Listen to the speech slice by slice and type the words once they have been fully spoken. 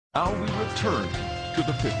Now we return to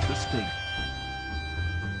the Fifth Estate.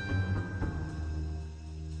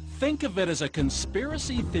 Think of it as a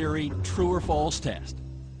conspiracy theory true or false test.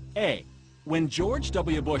 A. When George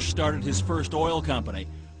W. Bush started his first oil company,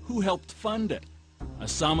 who helped fund it?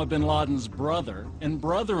 Osama Bin Laden's brother and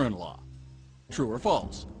brother-in-law. True or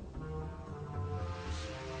false?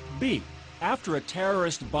 B. After a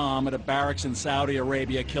terrorist bomb at a barracks in Saudi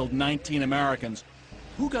Arabia killed 19 Americans,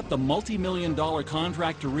 who got the multi-million-dollar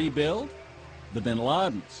contract to rebuild? The Bin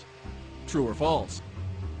Ladens. True or false?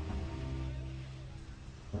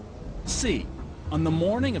 C. On the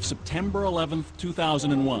morning of September 11th,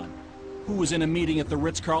 2001, who was in a meeting at the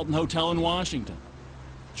Ritz-Carlton Hotel in Washington?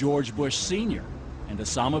 George Bush Sr. and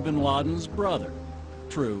Osama Bin Laden's brother.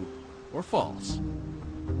 True or false?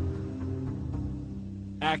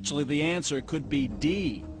 Actually, the answer could be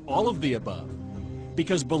D, all of the above.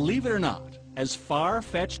 Because believe it or not, as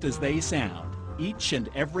far-fetched as they sound, each and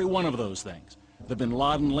every one of those things, the Bin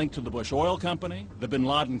Laden link to the Bush Oil Company, the Bin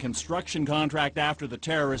Laden construction contract after the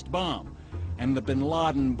terrorist bomb, and the Bin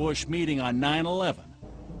Laden-Bush meeting on 9/11,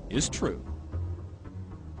 is true.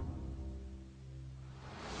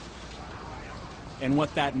 And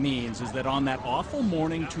what that means is that on that awful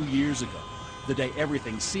morning 2 years ago, the day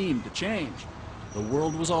everything seemed to change, the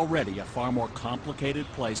world was already a far more complicated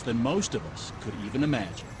place than most of us could even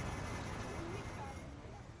imagine.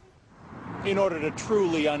 In order to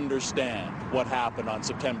truly understand what happened on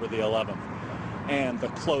September the 11th and the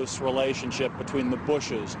close relationship between the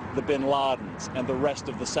Bushes, the Bin Ladens, and the rest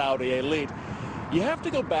of the Saudi elite, you have to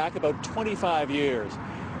go back about 25 years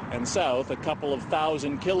and south a couple of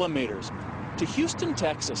thousand kilometers to Houston,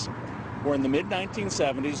 Texas, where in the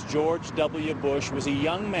mid-1970s, George W. Bush was a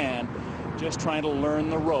young man just trying to learn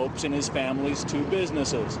the ropes in his family's two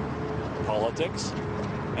businesses, politics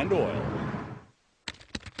and oil.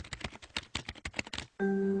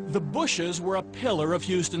 The Bushes were a pillar of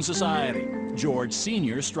Houston society. George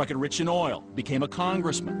Sr. struck it rich in oil, became a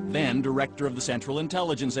congressman, then director of the Central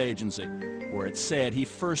Intelligence Agency, where it's said he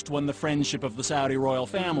first won the friendship of the Saudi royal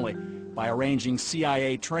family by arranging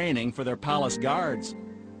CIA training for their palace guards.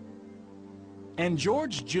 And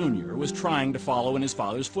George Jr. was trying to follow in his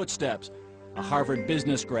father's footsteps. A Harvard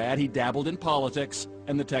business grad, he dabbled in politics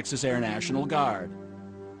and the Texas Air National Guard.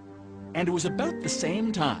 And it was about the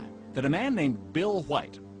same time that a man named Bill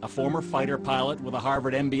White, a former fighter pilot with a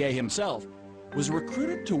Harvard MBA himself, was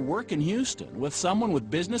recruited to work in Houston with someone with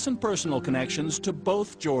business and personal connections to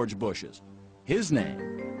both George Bushes. His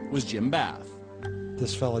name was Jim Bath.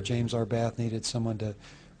 This fellow, James R. Bath, needed someone to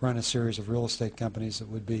run a series of real estate companies that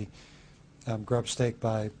would be grub-staked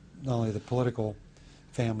by not only the political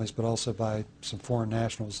families, but also by some foreign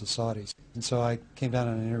nationals, the Saudis. And so I came down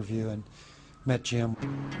on an interview and met Jim.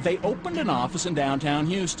 They opened an office in downtown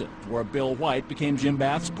Houston, where Bill White became Jim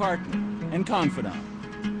Bath's partner and confidant.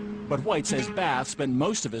 But White says Bath spent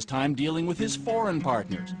most of his time dealing with his foreign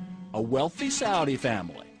partners, a wealthy Saudi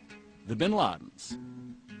family, the Bin Ladens.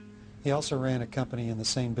 He also ran a company in the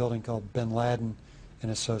same building called Bin Laden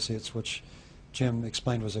and Associates, which Jim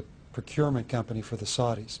explained was a procurement company for the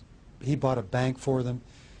Saudis. He bought a bank for them,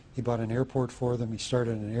 he bought an airport for them, he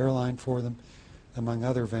started an airline for them, among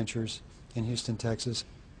other ventures in Houston, Texas.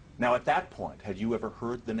 Now, at that point, had you ever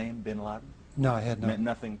heard the name Bin Laden? No, I had not. Meant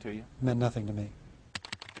nothing to you? Meant nothing to me.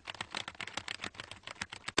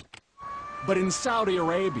 But in Saudi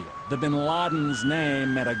Arabia, the Bin Laden's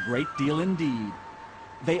name meant a great deal indeed.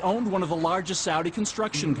 They owned one of the largest Saudi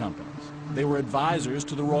construction companies. They were advisors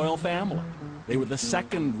to the royal family. They were the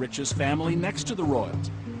second richest family next to the royals,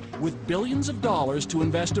 with billions of dollars to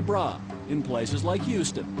invest abroad in places like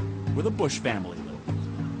Houston, where the Bush family lived.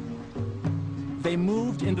 They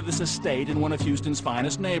moved into this estate in one of Houston's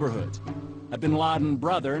finest neighborhoods. A Bin Laden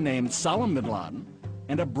brother named Salam Bin Laden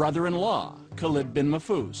and a brother-in-law, Khalid bin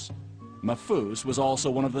Mahfouz. Mahfouz was also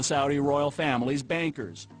one of the Saudi royal family's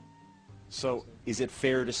bankers. So, is it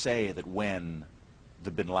fair to say that when the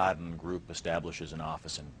Bin Laden group establishes an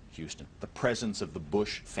office in Houston, the presence of the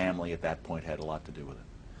Bush family at that point had a lot to do with it?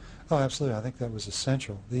 Oh, absolutely. I think that was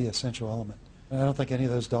essential, the essential element. And I don't think any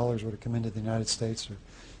of those dollars would have come into the United States or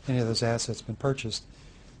any of those assets been purchased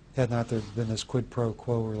had not there been this quid pro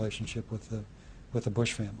quo relationship with the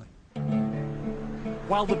Bush family.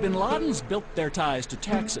 While the Bin Ladens built their ties to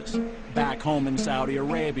Texas, back home in Saudi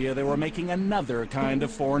Arabia they were making another kind of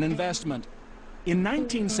foreign investment. In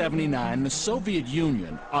 1979, the Soviet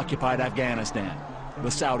Union occupied Afghanistan. The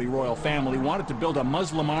Saudi royal family wanted to build a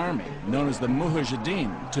Muslim army known as the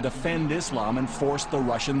Mujahideen to defend Islam and force the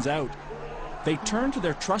Russians out. They turned to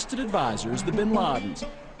their trusted advisors, the Bin Ladens,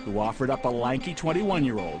 who offered up a lanky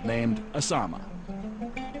 21-year-old named Osama.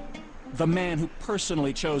 The man who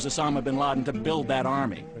personally chose Osama Bin Laden to build that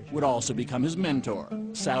army would also become his mentor,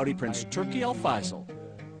 Saudi Prince Turki Al Faisal.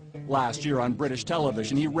 Last year on British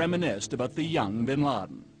television, he reminisced about the young Bin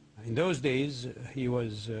Laden. In those days, he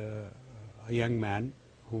was a young man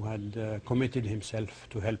who had committed himself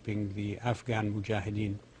to helping the Afghan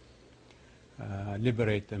Mujahideen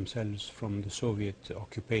liberate themselves from the Soviet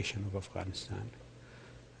occupation of Afghanistan.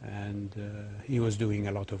 And he was doing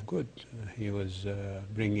a lot of good. He was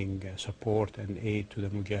bringing support and aid to the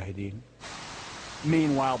Mujahideen.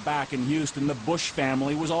 Meanwhile, back in Houston, the Bush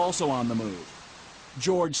family was also on the move.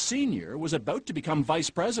 George Sr. was about to become vice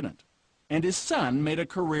president, and his son made a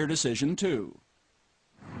career decision too.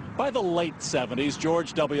 By the late 70s,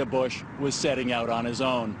 George W. Bush was setting out on his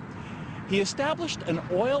own. He established an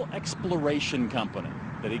oil exploration company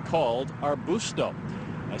that he called Arbusto,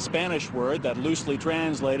 a Spanish word that loosely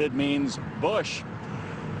translated means bush.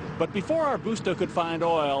 But before Arbusto could find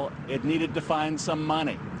oil, it needed to find some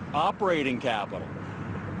money, operating capital.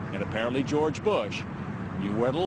 And apparently George Bush knew where to